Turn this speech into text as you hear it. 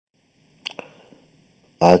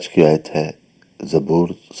آج کی آیت ہے زبور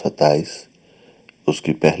 27، اس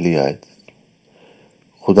کی پہلی آیت۔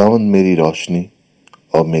 خداوند میری روشنی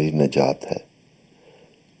اور میری نجات ہے،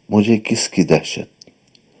 مجھے کس کی دہشت۔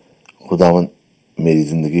 خداوند میری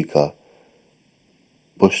زندگی کا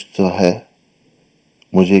پشت ہے،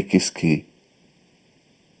 مجھے کس کی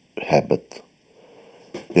ہیبت۔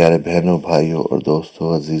 پیارے بہنوں، بھائیوں اور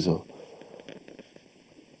دوستوں، عزیزوں،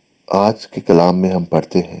 آج کے کلام میں ہم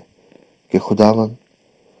پڑھتے ہیں کہ خداوند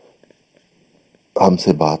ہم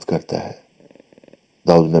سے بات کرتا ہے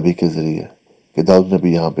داؤد نبی کے ذریعے، کہ داؤد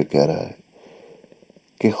نبی یہاں پہ کہہ رہا ہے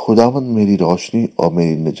کہ خداوند میری روشنی اور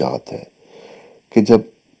میری نجات ہے، کہ جب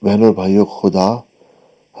بہنوں اور بھائیوں خدا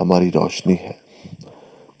ہماری روشنی ہے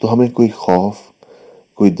تو ہمیں کوئی خوف،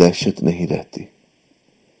 کوئی دہشت نہیں رہتی،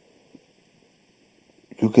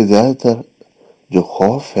 کیونکہ زیادہ تر جو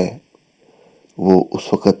خوف ہے وہ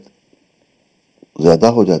اس وقت زیادہ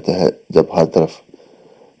ہو جاتا ہے جب ہر طرف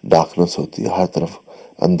ڈارکنس ہوتی ہے، ہر طرف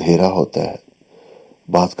اندھیرا ہوتا ہے۔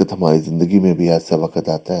 بعض وقت ہماری زندگی میں بھی ایسا وقت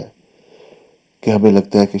آتا ہے کہ ہمیں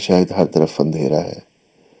لگتا ہے کہ شاید ہر طرف اندھیرا ہے،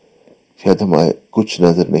 شاید ہمیں کچھ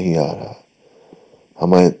نظر نہیں آ رہا،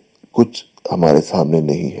 ہمیں کچھ ہمارے سامنے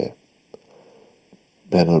نہیں ہے۔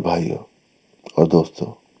 بہنوں اور بھائیوں اور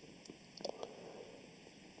دوستوں،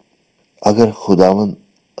 اگر خداوند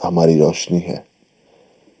ہماری روشنی ہے،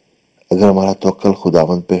 اگر ہمارا توکل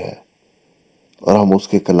خداوند پہ ہے اور ہم اس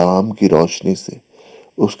کے کلام کی روشنی سے،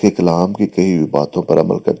 اس کے کلام کی کہی ہوئی باتوں پر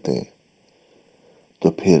عمل کرتے ہیں،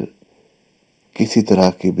 تو پھر کسی طرح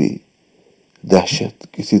کی بھی دہشت،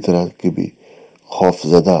 کسی طرح کی بھی خوف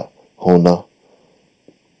زدہ ہونا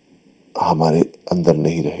ہمارے اندر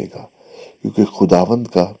نہیں رہے گا، کیونکہ خداوند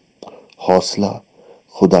کا حوصلہ،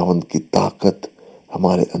 خداوند کی طاقت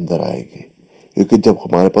ہمارے اندر آئے گی۔ کیونکہ جب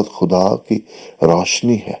ہمارے پاس خدا کی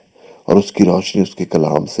روشنی ہے اور اس کی روشنی اس کے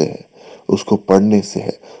کلام سے ہے، اس کو پڑھنے سے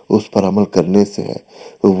ہے، اس پر عمل کرنے سے ہے،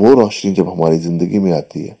 تو وہ روشنی جب ہماری زندگی میں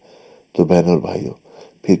آتی ہے تو بہنوں اور بھائیوں،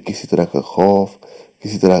 پھر کسی طرح کا خوف،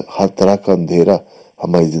 ہر طرح کا اندھیرا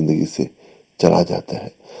ہماری زندگی سے چلا جاتا ہے۔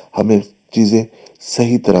 ہمیں چیزیں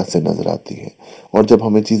صحیح طرح سے نظر آتی ہیں، اور جب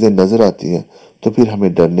ہمیں چیزیں نظر آتی ہیں تو پھر ہمیں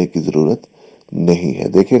ڈرنے کی ضرورت نہیں ہے۔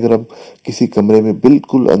 دیکھیں، اگر ہم کسی کمرے میں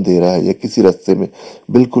بالکل اندھیرا ہے یا کسی رستے میں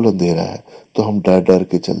بالکل اندھیرا ہے تو ہم ڈر ڈر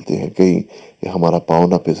کے چلتے ہیں، کہیں ہمارا پاؤں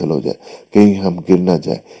نہ پھسل ہو جائے، کہیں ہم گر نہ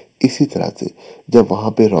جائے۔ اسی طرح سے جب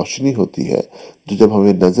وہاں پہ روشنی ہوتی ہے، تو جب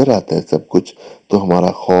ہمیں نظر آتا ہے سب کچھ، تو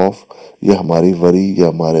ہمارا خوف یا ہماری وری یا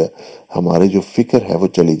ہمارے جو فکر ہے وہ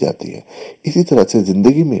چلی جاتی ہے۔ اسی طرح سے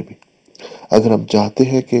زندگی میں بھی اگر ہم چاہتے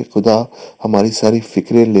ہیں کہ خدا ہماری ساری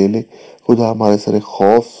فکریں لے لے، خدا ہمارے سارے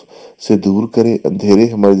خوف سے دور کرے، اندھیرے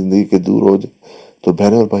ہماری زندگی کے دور ہو جائے، تو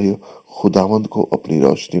بہنوں اور بھائیوں، خداوند کو اپنی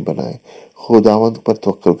روشنی بنائیں، خداوند پر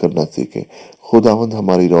توکل کرنا سیکھیں۔ خداوند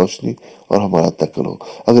ہماری روشنی اور ہمارا توکل ہو۔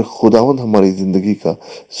 اگر خداوند ہماری زندگی کا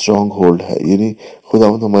اسٹرانگ ہولڈ ہے، یعنی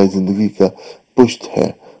خداوند ہماری زندگی کا پشت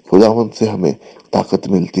ہے، خداوند سے ہمیں طاقت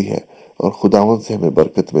ملتی ہے اور خداوند سے ہمیں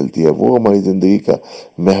برکت ملتی ہے، وہ ہماری زندگی کا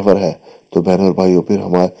محور ہے، تو بہنوں اور بھائیوں، پھر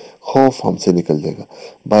ہمارا خوف ہم سے نکل جائے گا۔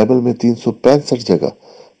 بائبل میں 365 جگہ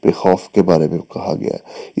پہ خوف کے بارے میں کہا گیا ہے،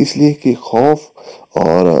 اس لیے کہ خوف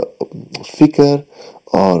اور فکر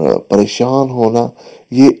اور پریشان ہونا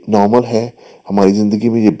یہ نارمل ہے ہماری زندگی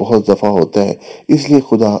میں، یہ بہت دفعہ ہوتا ہے۔ اس لیے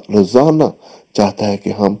خدا روزانہ چاہتا ہے کہ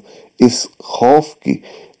ہم اس خوف کی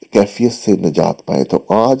کیفیت سے نجات پائیں۔ تو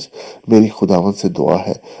آج میری خداوند سے دعا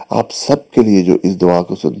ہے آپ سب کے لیے جو اس دعا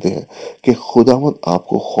کو سنتے ہیں، کہ خداوند آپ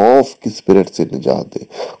کو خوف کی اسپرٹ سے نجات دے،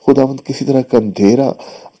 خداوند کسی طرح کا اندھیرا،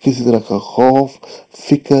 کسی طرح کا خوف،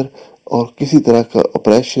 فکر اور کسی طرح کا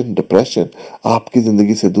اپریشن، ڈپریشن آپ کی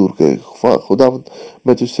زندگی سے دور کرے۔ خداوند،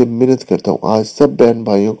 میں تجھ سے منت کرتا ہوں آج سب بہن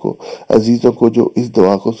بھائیوں کو، عزیزوں کو جو اس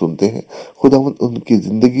دعا کو سنتے ہیں، خداوند ان کی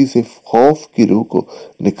زندگی سے خوف کی روح کو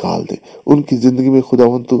نکال دے، ان کی زندگی میں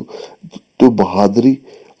خداوند تو بہادری،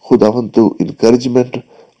 خداوند تو انکریجمنٹ،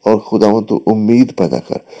 اور خداوند تو امید پیدا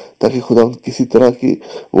کر، تاکہ خداوند کسی طرح کی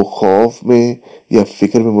وہ خوف میں یا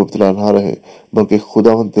فکر میں مبتلا نہ رہے، بلکہ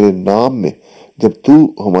خداوند تیرے نام میں، جب تو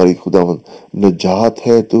ہماری خداوند نجات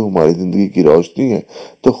ہے، تو ہماری زندگی کی روشنی ہے،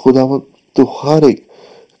 تو خداوند تو ہر ایک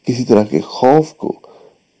کسی طرح کے خوف کو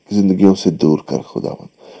زندگیوں سے دور کر۔ خداوند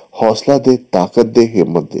حوصلہ دے، طاقت دے،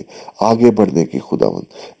 ہمت دے آگے بڑھنے کی۔ خداوند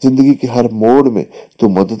زندگی کے ہر موڑ میں تو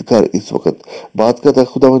مدد کر۔ اس وقت بات کرتا ہے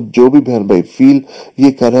خداوند، جو بھی بہن بھائی فیل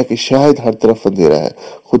یہ کر رہا ہے کہ شاید ہر طرف اندھیرا ہے،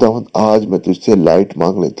 خداوند آج میں تجھ سے لائٹ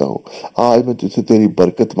مانگ لیتا ہوں، آج میں تجھ سے تیری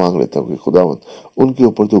برکت مانگ لیتا ہوں، کہ خداوند ان کے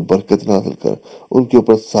اوپر تو برکت نازل کر، ان کے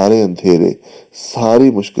اوپر سارے اندھیرے،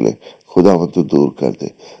 ساری مشکلیں خداوند تو دور کر دے،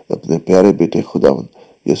 اپنے پیارے بیٹے خداوند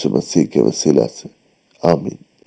یسوع مسیح کے وسیلہ سے، آمین۔